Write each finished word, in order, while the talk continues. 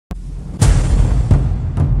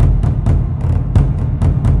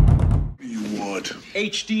what?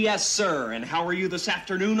 HDS, sir. And how are you this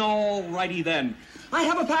afternoon? Alrighty then. I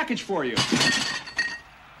have a package for you.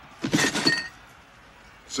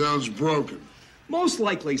 Sounds broken. Most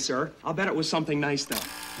likely, sir. I'll bet it was something nice, though.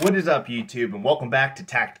 What is up, YouTube, and welcome back to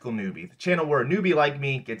Tactical Newbie, the channel where a newbie like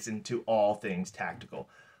me gets into all things tactical.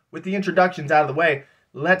 With the introductions out of the way,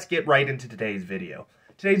 let's get right into today's video.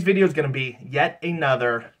 Today's video is going to be yet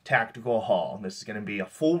another tactical haul. This is going to be a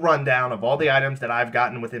full rundown of all the items that I've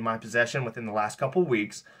gotten within my possession within the last couple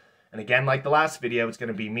weeks. And again, like the last video, it's going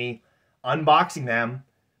to be me unboxing them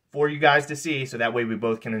for you guys to see, so that way we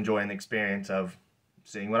both can enjoy the experience of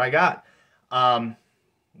seeing what I got.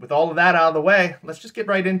 With all of that out of the way, let's just get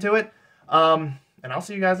right into it, and I'll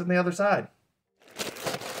see you guys on the other side.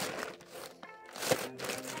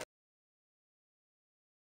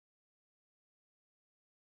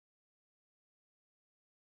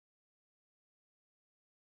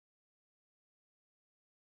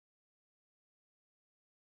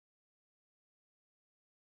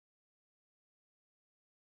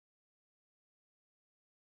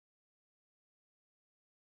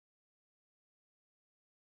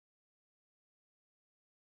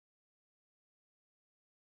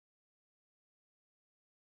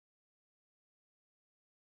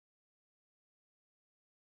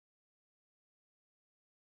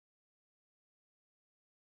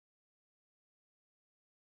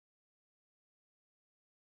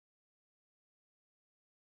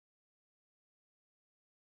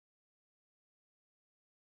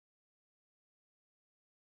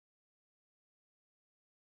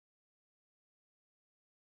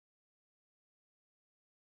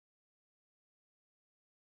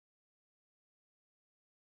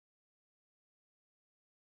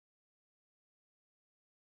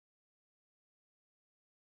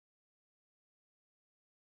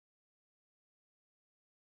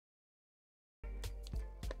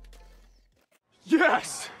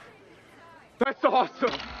 Yes! That's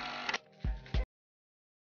awesome!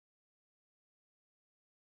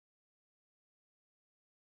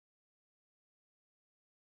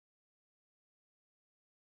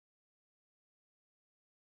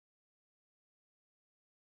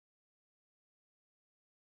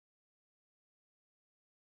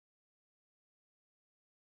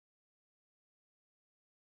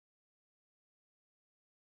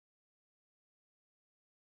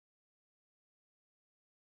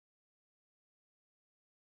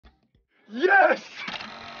 Yes!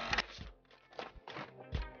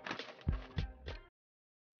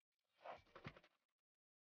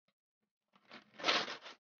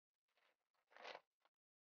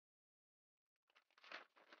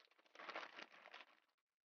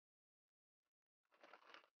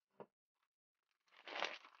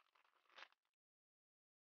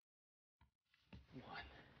 One,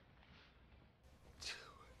 two,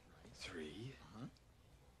 three,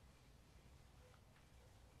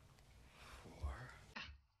 4,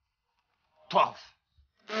 12.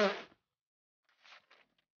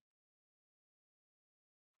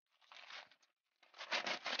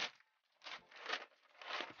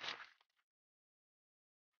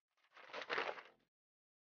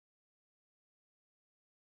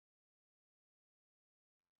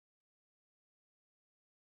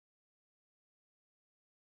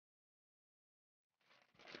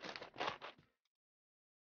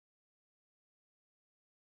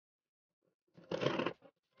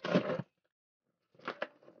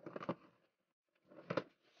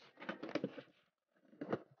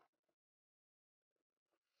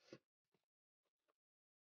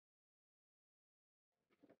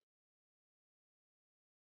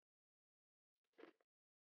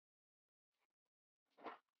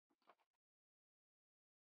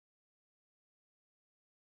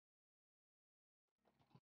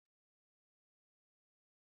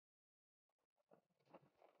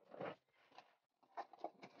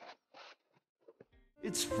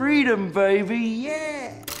 It's freedom, baby,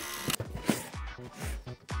 yeah!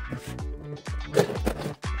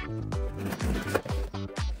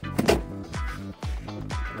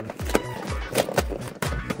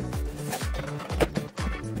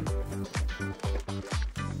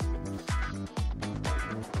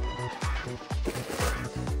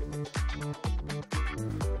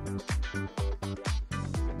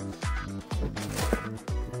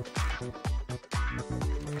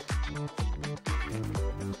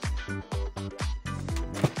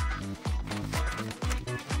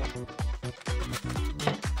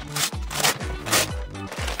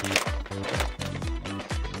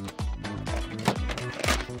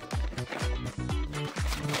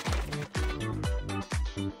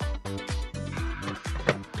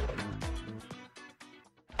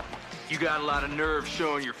 You got a lot of nerve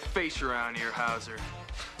showing your face around here, Hauser.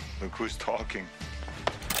 Look who's talking.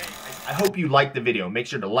 I hope you liked the video. Make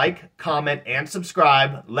sure to like, comment, and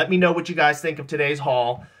subscribe. Let me know what you guys think of today's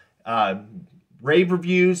haul. Rave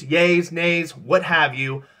reviews, yays, nays, what have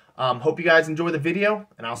you. Hope you guys enjoy the video,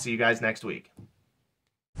 and I'll see you guys next week.